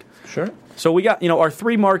ask. Sure. So we got, our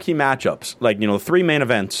 3 marquee matchups, like, 3 main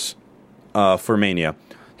events for Mania.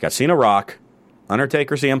 You got Cena Rock,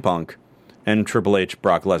 Undertaker CM Punk, and Triple H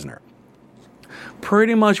Brock Lesnar.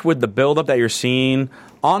 Pretty much with the build-up that you're seeing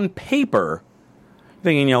on paper,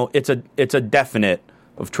 thinking, it's a definite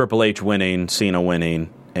of Triple H winning, Cena winning,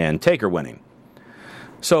 and Taker winning.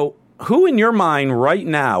 So who in your mind right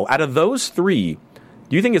now, out of those 3,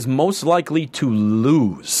 do you think is most likely to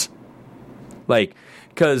lose? Like,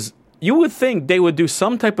 because you would think they would do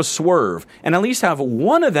some type of swerve and at least have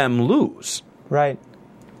one of them lose. Right.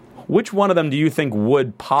 Which one of them do you think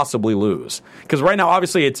would possibly lose? Because right now,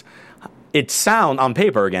 obviously, it's sound on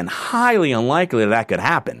paper, again, highly unlikely that could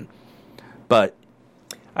happen. But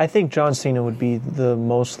I think John Cena would be the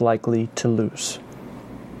most likely to lose.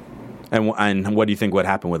 And what do you think would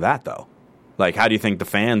happen with that, though? Like, how do you think the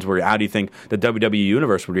fans would? How do you think the WWE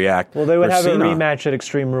Universe would react? Well, they would have Cena? A rematch at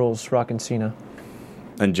Extreme Rules, Rock and Cena.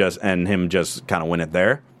 And him just kind of win it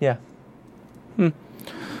there? Yeah.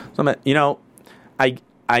 So, you know,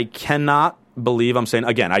 I cannot believe I'm saying,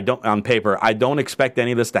 again, I don't expect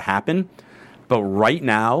any of this to happen. But right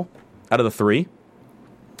now, out of the three,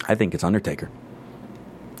 I think it's Undertaker.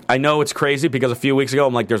 I know it's crazy because a few weeks ago,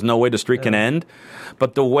 I'm like, there's no way the streak can end.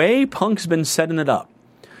 But the way Punk's been setting it up,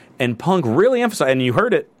 and Punk really emphasized, and you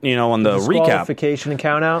heard it, you know, on the recap. Disqualification and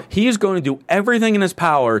count out. He's going to do everything in his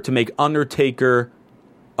power to make Undertaker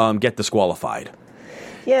get disqualified.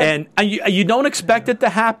 Yeah. And you don't expect it to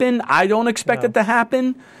happen. I don't expect it to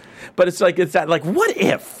happen. But it's that what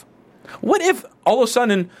if? What if all of a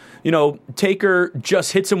sudden, you know, Taker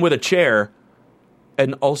just hits him with a chair,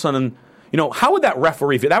 and all of a sudden, you know, how would that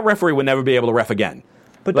referee feel? That referee would never be able to ref again.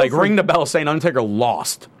 But ring the bell saying Undertaker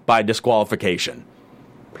lost by disqualification.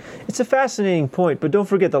 It's a fascinating point, but don't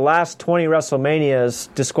forget the last 20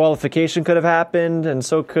 WrestleManias, disqualification could have happened, and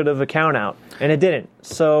so could have a count out, and it didn't.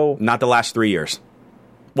 So not the last 3 years.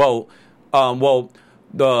 Well,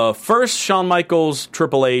 the first Shawn Michaels,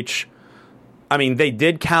 Triple H, I mean, they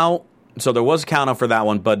did count, so there was a count out for that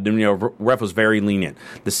one, but you know, ref was very lenient.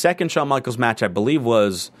 The second Shawn Michaels match, I believe,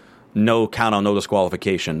 was no count out, no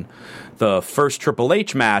disqualification. The first Triple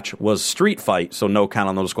H match was street fight, so no count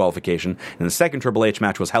out, no disqualification. And the second Triple H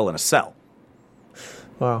match was Hell in a Cell.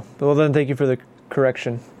 Wow. Well, then thank you for the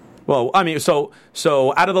correction. Well, I mean, so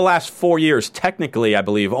out of the last 4 years, technically, I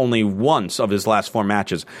believe only once of his last 4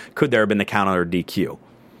 matches could there have been a count out or DQ.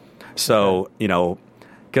 So, you know,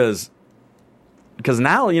 because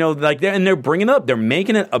now, you know, like they're bringing it up, they're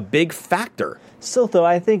making it a big factor. Still, though,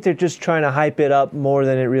 I think they're just trying to hype it up more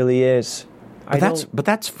than it really is. But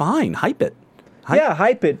that's fine. Hype it.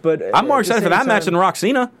 Hype it. But I'm more excited for that match than Rock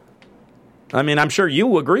Cena. I mean, I'm sure you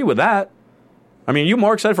will agree with that. I mean, are you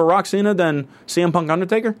more excited for Rock Cena than CM Punk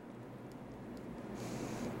Undertaker?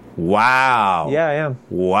 Wow. Yeah, I am.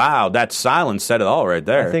 Wow, that silence said it all right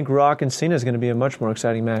there. I think Rock and Cena is going to be a much more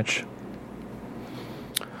exciting match.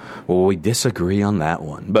 Well, we disagree on that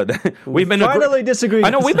one, but we've been finally disagreeing. I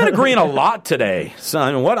know we've been agreeing a lot today. So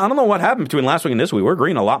I don't know what happened between last week and this week. We're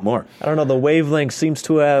agreeing a lot more. I don't know. The wavelength seems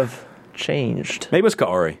to have changed. Maybe it was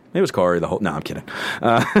Corey. The whole. No, I'm kidding.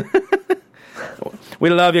 We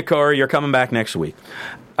love you, Corey. You're coming back next week.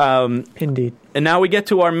 Indeed. And now we get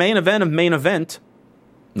to our main event of main event.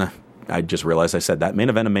 No, I just realized I said that. Main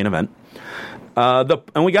event of main event.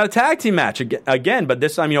 And we got a tag team match again, but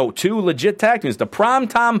this time, you know, 2 legit tag teams. The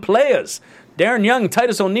Primetime Players, Darren Young,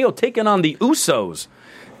 Titus O'Neil, taking on the Usos.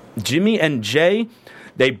 Jimmy and Jay,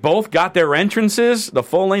 they both got their entrances, the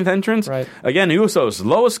full-length entrance. Right. Again, the Usos,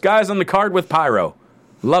 lowest guys on the card with pyro.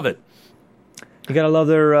 Love it. You gotta love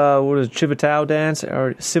their Chivitao dance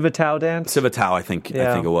or Civitao dance. Civitao, I think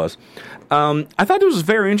it was. I thought this was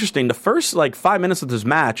very interesting. The first 5 minutes of this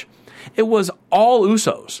match, it was all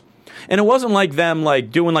Usos. And it wasn't like them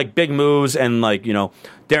doing big moves and you know,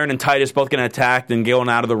 Darren and Titus both getting attacked and going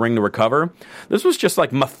out of the ring to recover. This was just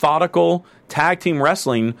methodical tag team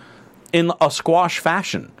wrestling in a squash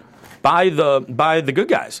fashion by the good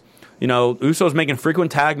guys. You know, Usos making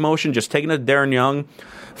frequent tag motion, just taking it to Darren Young.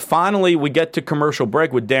 Finally, we get to commercial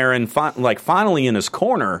break with Darren finally in his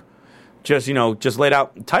corner, just laid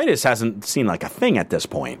out. Titus hasn't seen a thing at this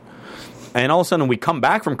point. And all of a sudden we come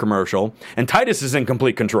back from commercial and Titus is in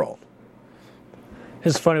complete control.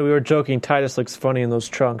 It's funny, we were joking, Titus looks funny in those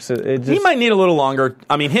trunks. He might need a little longer.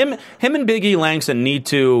 I mean, him and Big E Langston need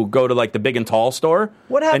to go to the Big and Tall store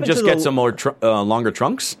and just get some more longer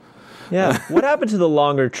trunks. Yeah. What happened to the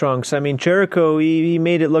longer trunks? I mean, Jericho, he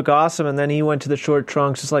made it look awesome, and then he went to the short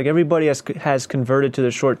trunks. It's like everybody has converted to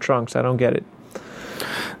the short trunks. I don't get it.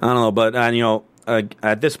 I don't know, but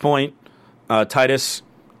at this point, Titus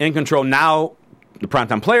in control. Now the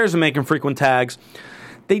Primetime Players are making frequent tags.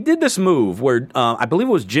 They did this move where I believe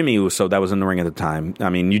it was Jimmy Uso that was in the ring at the time. I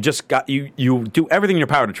mean, you do everything in your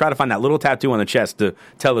power to try to find that little tattoo on the chest to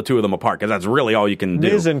tell the two of them apart, because that's really all you can do.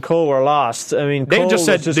 Miz and Cole were lost. I mean, they Cole just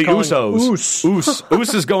said the Usos.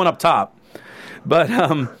 Us is going up top, but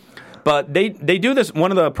they do this.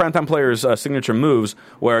 One of the Primetime Players' signature moves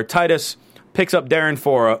where Titus picks up Darren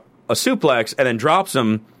for a suplex and then drops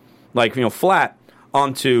him flat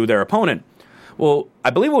onto their opponent. Well, I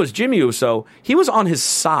believe it was Jimmy Uso. He was on his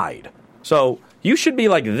side. So you should be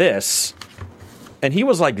like this, and he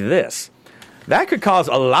was like this. That could cause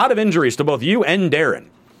a lot of injuries to both you and Darren.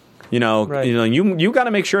 You know, right. You got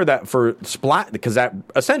to make sure that for splat, because that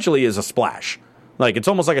essentially is a splash. It's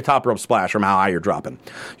almost like a top rope splash from how high you're dropping.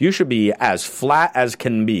 You should be as flat as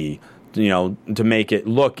can be, to make it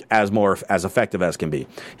look as effective as can be.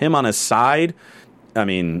 Him on his side, I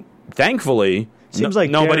mean, thankfully, Seems like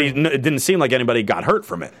it didn't seem like anybody got hurt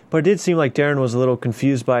from it. But it did seem like Darren was a little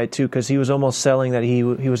confused by it too, because he was almost selling that he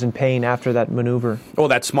was in pain after that maneuver. Well,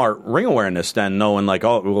 that's smart ring awareness then, knowing like,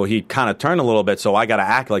 oh, well, he kind of turned a little bit, so I got to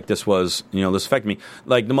act like this was, this affected me.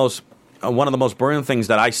 Like one of the most brilliant things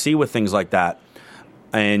that I see with things like that,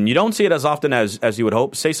 and you don't see it as often as you would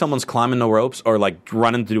hope. Say someone's climbing the ropes or like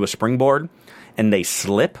running to do a springboard, and they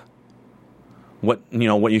slip. What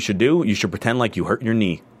you should do? You should pretend like you hurt your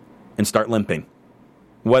knee, and start limping.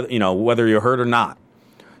 Whether you're hurt or not,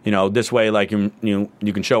 this way, like you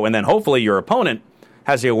can show, and then hopefully your opponent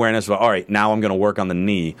has the awareness of, all right, now I'm going to work on the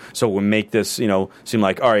knee, so we'll make this, seem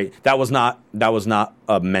like, all right, that was not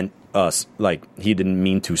meant like he didn't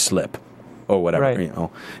mean to slip, or whatever,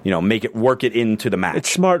 right. Work it into the match.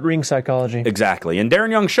 It's smart ring psychology. Exactly, and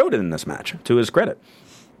Darren Young showed it in this match, to his credit.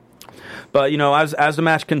 But as the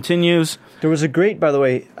match continues, there was a great, by the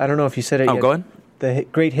way, I don't know if you said it yet. Oh, go ahead. The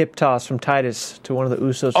great hip toss from Titus to one of the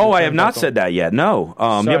Usos. Oh, I have not said that yet. No.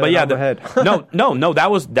 Sorry, no.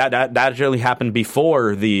 That actually happened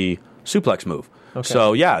before the suplex move. Okay.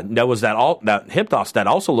 So that was that hip toss that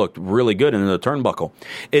also looked really good in the turnbuckle.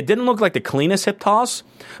 It didn't look like the cleanest hip toss,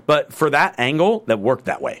 but for that angle, that worked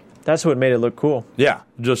that way. That's what made it look cool. Yeah,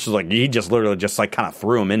 just like he just literally just like kind of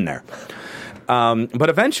threw him in there. But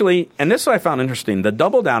eventually, and this is what I found interesting, the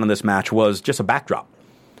double down in this match was just a backdrop,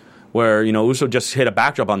 where Uso just hit a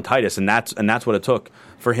backdrop on Titus, and that's what it took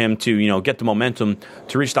for him to get the momentum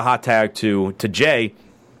to reach the hot tag to Jay,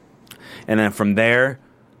 and then from there,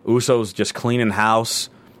 Usos just cleaning house,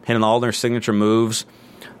 hitting all their signature moves,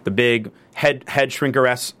 the big head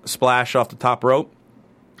shrinker-esque splash off the top rope,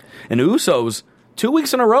 and Usos 2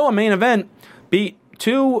 weeks in a row on main event beat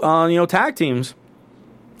two tag teams,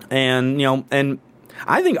 and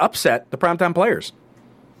I think upset the Primetime Players.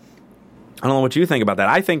 I don't know what you think about that.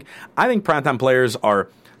 I think Primetime Players are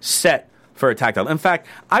set for a tag title. In fact,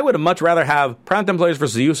 I would have much rather have Primetime Players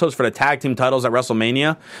versus the Usos for the tag team titles at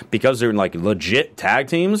WrestleMania, because they're like legit tag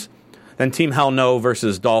teams, than Team Hell No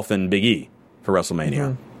versus Dolph and Big E for WrestleMania.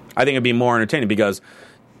 Mm-hmm. I think it'd be more entertaining because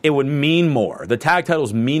it would mean more. The tag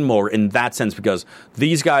titles mean more in that sense because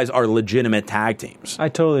these guys are legitimate tag teams. I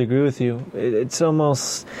totally agree with you. It's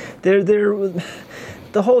almost they're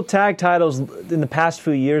the whole tag titles in the past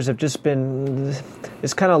few years have just been,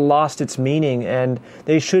 it's kind of lost its meaning, and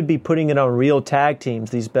they should be putting it on real tag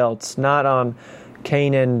teams, these belts, not on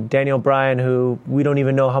Kane and Daniel Bryan, who we don't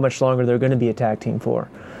even know how much longer they're going to be a tag team for.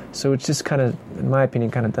 So it's just kind of, in my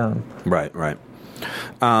opinion, kind of dumb. Right.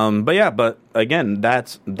 But again,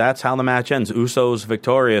 that's how the match ends. Usos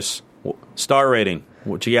victorious. Star rating,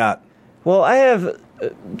 what you got? Well, I have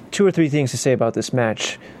 2 or 3 things to say about this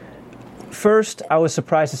match. First, I was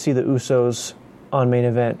surprised to see the Usos on main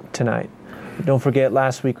event tonight. Don't forget,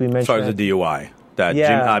 last week we mentioned... Sorry, the DUI.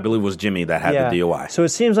 I believe it was Jimmy that had the DUI. So it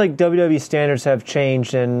seems like WWE standards have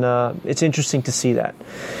changed, and it's interesting to see that.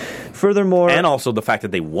 Furthermore... And also the fact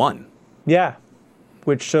that they won. Yeah,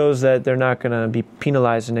 which shows that they're not going to be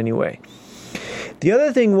penalized in any way. The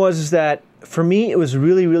other thing was that, for me, it was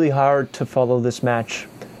really, really hard to follow this match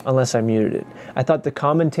unless I muted it. I thought the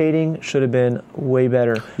commentating should have been way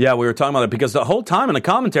better. Yeah, we were talking about it because the whole time in the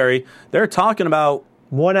commentary, they're talking about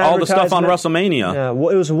all the stuff on WrestleMania. Yeah, well,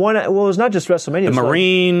 it was not just WrestleMania. The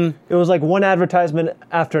Marine. It was like one advertisement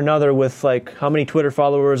after another with like how many Twitter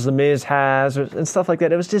followers The Miz has and stuff like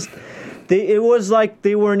that. It was just, it was like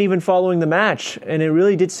they weren't even following the match, and it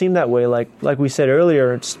really did seem that way. Like we said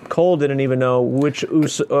earlier, Cole didn't even know which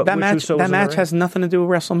Uso. That match has nothing to do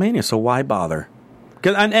with WrestleMania, so why bother?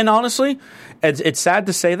 And honestly, it's sad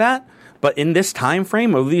to say that, but in this time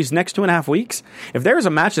frame of these next 2.5 weeks, if there is a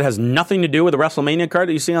match that has nothing to do with the WrestleMania card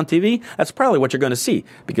that you see on TV, that's probably what you're going to see,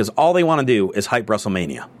 because all they want to do is hype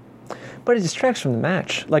WrestleMania. But it distracts from the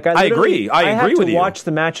match. Like I agree. I agree with you. I had to watch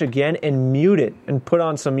the match again and mute it and put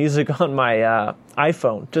on some music on my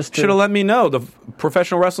iPhone. Should have let me know. The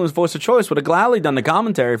professional wrestling's voice of choice would have gladly done the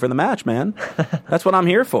commentary for the match, man. That's what I'm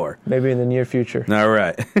here for. Maybe in the near future. All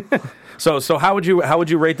right. So how would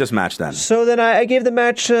you rate this match then? So then I gave the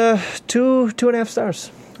match 2.5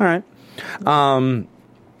 stars. All right. I'm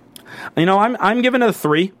giving it a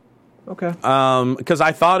 3. Okay. Because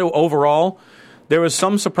I thought overall there was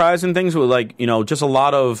some surprising things with just a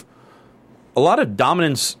lot of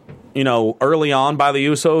dominance, early on by the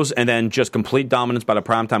Usos, and then just complete dominance by the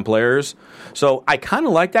Primetime Players. So I kind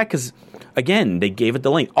of like that because again they gave it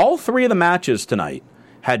the length. All 3 of the matches tonight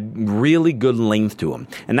had really good length to them.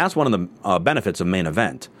 And that's one of the benefits of main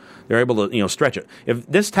event. They're able to, stretch it. If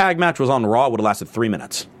this tag match was on Raw, it would have lasted 3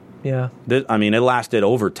 minutes. Yeah. It lasted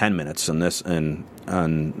over 10 minutes in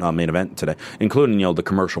main event today, including, the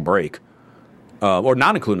commercial break. or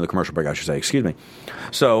not including the commercial break, I should say. Excuse me.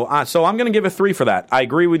 So I'm going to give it 3 for that. I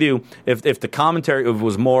agree with you. If the commentary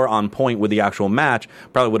was more on point with the actual match,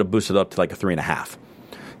 probably would have boosted up to like a 3.5.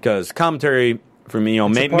 Because commentary for me,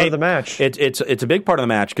 it's a part of the match. It's a big part of the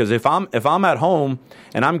match. Because if I'm at home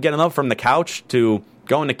and I'm getting up from the couch to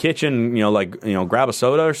go in the kitchen, grab a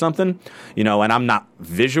soda or something, and I'm not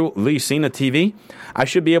visually seeing the TV, I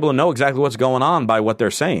should be able to know exactly what's going on by what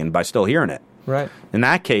they're saying, by still hearing it. Right. In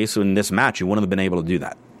that case, in this match, you wouldn't have been able to do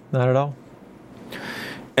that. Not at all.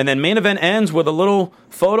 And then main event ends with a little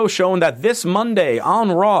photo showing that this Monday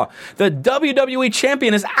on Raw, the WWE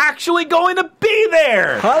Champion is actually going to be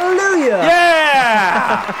there. Hallelujah.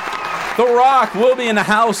 Yeah. The Rock will be in the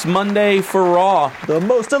house Monday for Raw. The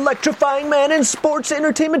most electrifying man in sports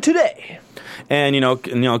entertainment today. And,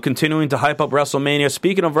 continuing to hype up WrestleMania.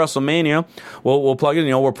 Speaking of WrestleMania, we'll plug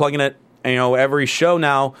it. We're plugging it, every show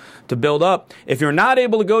now to build up. If you're not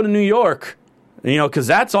able to go to New York, because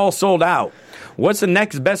that's all sold out, what's the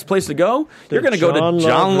next best place to go? You're going to go to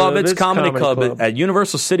John Lovitz Comedy Club at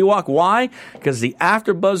Universal City Walk. Why? Because the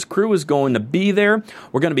AfterBuzz crew is going to be there.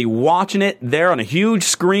 We're going to be watching it there on a huge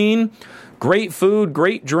screen. Great food,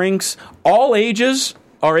 great drinks. All ages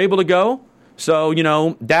are able to go. So,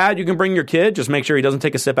 Dad, you can bring your kid. Just make sure he doesn't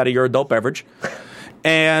take a sip out of your adult beverage.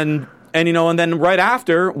 And then right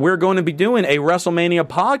after, we're going to be doing a WrestleMania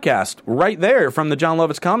podcast right there from the John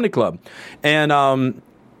Lovitz Comedy Club. And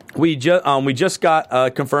we just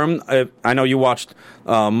got confirmed. I know you watched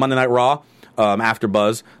Monday Night Raw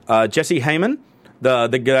AfterBuzz. Jesse Heyman,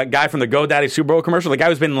 the guy from the GoDaddy Super Bowl commercial, the guy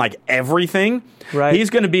who's been in like everything. Right.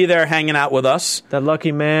 He's going to be there hanging out with us. That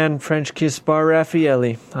lucky man, French kiss Bar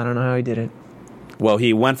Raffaelli. I don't know how he did it. Well,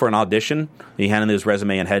 he went for an audition. He handed his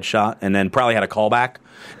resume and headshot, and then probably had a callback.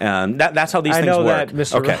 That's how these things work. I know that,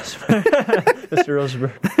 Mr. Rosenberg. Mr.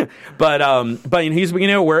 Rosenberg. But he's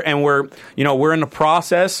we're in the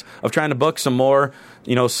process of trying to book some more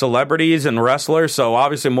celebrities and wrestlers. So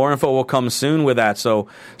obviously more info will come soon with that. So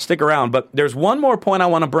stick around. But there's one more point I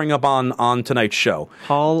want to bring up on tonight's show.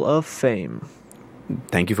 Hall of Fame.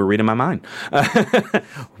 Thank you for reading my mind.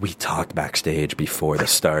 We talked backstage before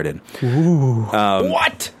this started. Ooh.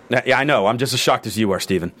 What? Yeah, I know. I'm just as shocked as you are,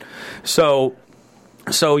 Steven. So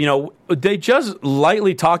they just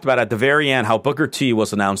lightly talked about at the very end how Booker T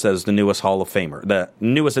was announced as the newest Hall of Famer, the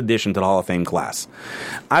newest addition to the Hall of Fame class.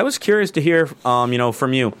 I was curious to hear,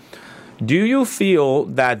 from you. Do you feel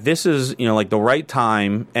that this is, like the right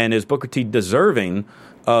time, and is Booker T deserving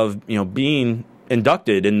of, being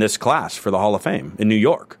inducted in this class for the Hall of Fame in New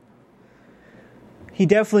York? He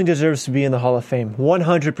definitely deserves to be in the Hall of Fame.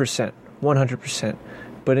 100%. 100%.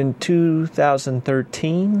 But in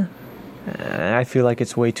 2013, I feel like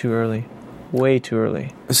it's way too early. Way too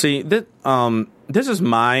early. See, this is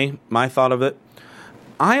my thought of it.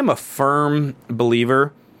 I am a firm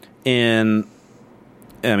believer in,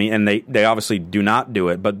 and they obviously do not do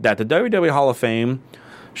it, but that the WWE Hall of Fame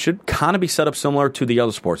should kind of be set up similar to the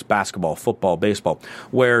other sports, basketball, football, baseball,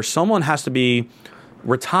 where someone has to be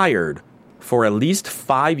retired for at least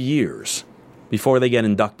 5 years before they get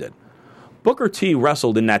inducted. Booker T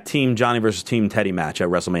wrestled in that Team Johnny versus Team Teddy match at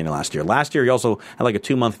WrestleMania last year. Last year, he also had like a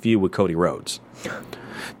 2-month feud with Cody Rhodes.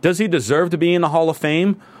 Does he deserve to be in the Hall of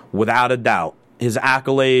Fame? Without a doubt. His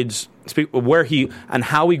accolades, where he and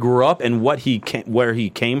how he grew up, and where he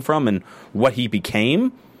came from, and what he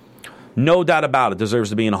became, no doubt about it, deserves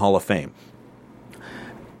to be in the Hall of Fame.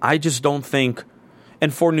 I just don't think,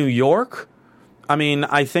 and for New York,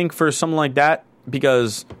 I think for something like that,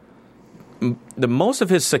 because the most of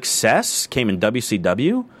his success came in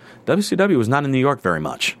WCW. WCW was not in New York very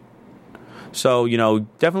much. So,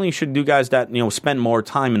 definitely should do guys that, spend more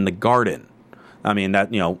time in the Garden.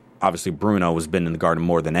 Obviously Bruno has been in the Garden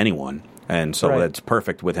more than anyone. And so That's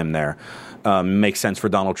perfect with him there. Makes sense for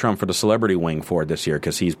Donald Trump for the celebrity wing for it this year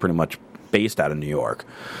because he's pretty much based out of New York.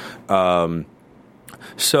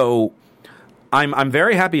 So I'm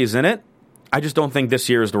very happy he's in it. I just don't think this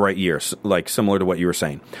year is the right year, like similar to what you were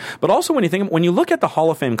saying. But also when you look at the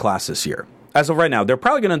Hall of Fame class this year, as of right now, they're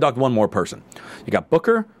probably going to induct one more person. You got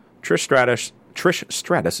Booker, Trish Stratus,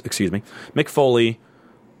 Mick Foley,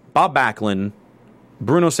 Bob Backlund,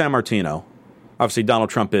 Bruno Sammartino. Obviously, Donald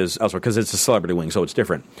Trump is elsewhere because it's a celebrity wing, so it's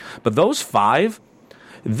different. But those 5,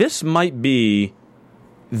 this might be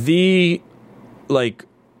the,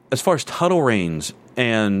 as far as title reigns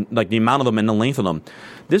and, the amount of them and the length of them,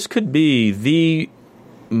 this could be the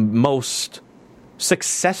most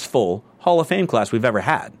successful Hall of Fame class we've ever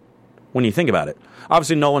had, when you think about it.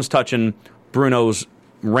 Obviously, no one's touching Bruno's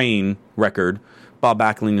reign record. Bob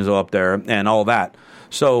Backlund is up there and all that.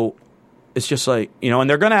 So it's just like, and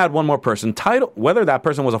they're going to add one more person. Title, whether that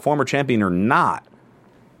person was a former champion or not,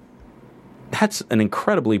 that's an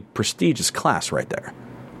incredibly prestigious class right there.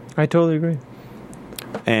 I totally agree.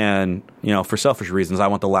 And, for selfish reasons, I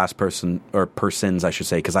want the last person, or persons, I should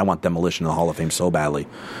say, because I want Demolition in the Hall of Fame so badly.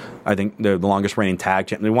 I think they're the longest reigning tag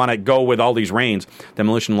champion. They want to go with all these reigns.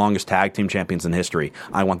 Demolition, longest tag team champions in history.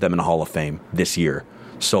 I want them in the Hall of Fame this year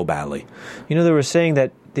so badly. They were saying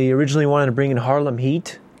that they originally wanted to bring in Harlem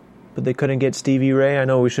Heat, but they couldn't get Stevie Ray. I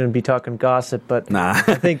know we shouldn't be talking gossip, but nah.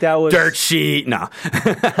 I think that was... Dirt sheet, no.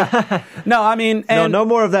 No, I mean... no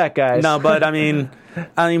more of that, guys. No, but I mean,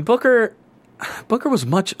 Booker was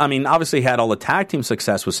much... I mean, obviously he had all the tag team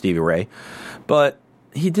success with Stevie Ray, but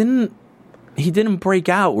he didn't break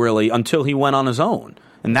out, really, until he went on his own.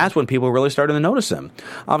 And that's when people really started to notice him.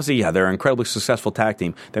 Obviously, yeah, they're an incredibly successful tag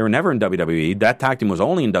team. They were never in WWE. That tag team was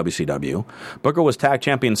only in WCW. Booker was tag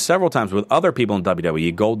champion several times with other people in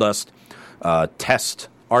WWE. Goldust, Test,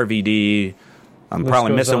 RVD. I'm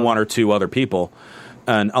probably missing one or two other people.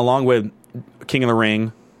 And along with King of the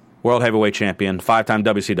Ring, World Heavyweight Champion, 5-time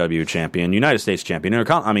WCW Champion, United States Champion.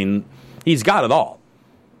 I mean, he's got it all.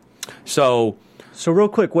 So real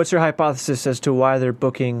quick, what's your hypothesis as to why they're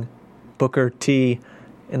booking Booker T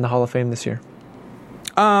in the Hall of Fame this year?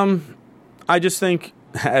 I just think,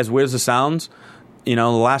 as weird as it sounds, the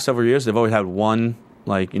last several years they've always had one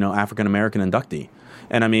African American inductee.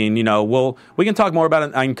 And I mean, we can talk more about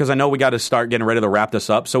it because I know we got to start getting ready to wrap this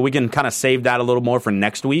up, so we can kind of save that a little more for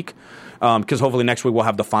next week, because hopefully next week we'll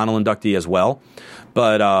have the final inductee as well.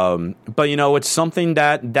 But it's something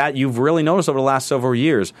that you've really noticed over the last several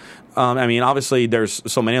years. I mean, obviously there's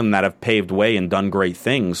so many of them that have paved way and done great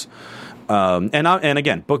things. And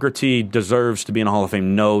again, Booker T deserves to be in the Hall of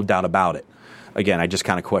Fame, no doubt about it. Again, I just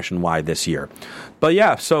kind of question why this year. But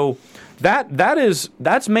yeah, so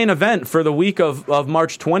that's main event for the week of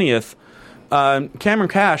March 20th. Cameron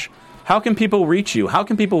Cash, how can people reach you? How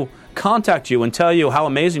can people contact you and tell you how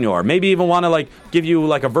amazing you are? Maybe even want to give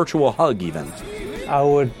you a virtual hug even. I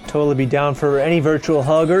would totally be down for any virtual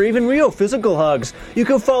hug or even real physical hugs. You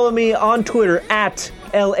can follow me on Twitter at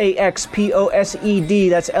LAXPOSED.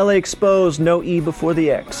 That's LA Exposed, no E before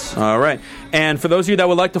the X. All right. And for those of you that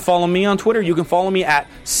would like to follow me on Twitter, you can follow me at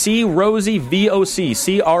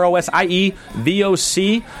CRosieVOC,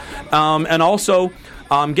 CROSIEVOC. And also,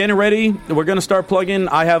 getting ready. We're going to start plugging.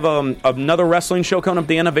 I have another wrestling show coming up at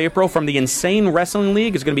the end of April from the Insane Wrestling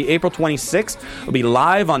League. It's going to be April 26th. It'll be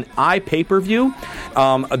live on iPay-per-view.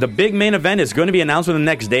 The big main event is going to be announced within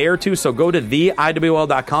the next day or two, so go to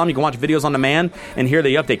theiwl.com. You can watch videos on demand and hear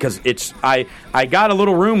the update, because I got a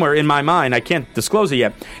little rumor in my mind. I can't disclose it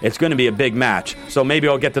yet. It's going to be a big match, so maybe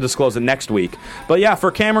I'll get to disclose it next week. But yeah,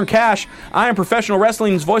 for Cameron Cash, I am professional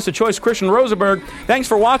wrestling's voice of choice, Christian Rosenberg. Thanks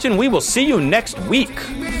for watching. We will see you next week.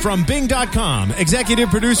 From Bing.com, executive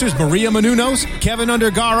producers Maria Menounos, Kevin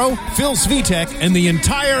Undergaro, Phil Svitek, and the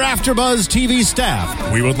entire AfterBuzz TV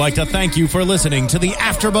staff, we would like to thank you for listening to the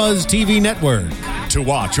AfterBuzz TV network. To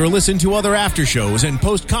watch or listen to other after shows and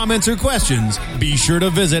post comments or questions, be sure to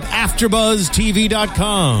visit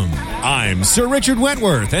AfterBuzzTV.com. I'm Sir Richard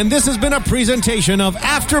Wentworth, and this has been a presentation of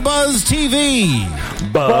AfterBuzz TV.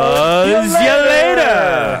 Buzz you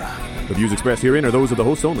later! The views expressed herein are those of the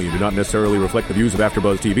hosts only and do not necessarily reflect the views of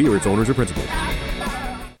AfterBuzz TV or its owners or principals.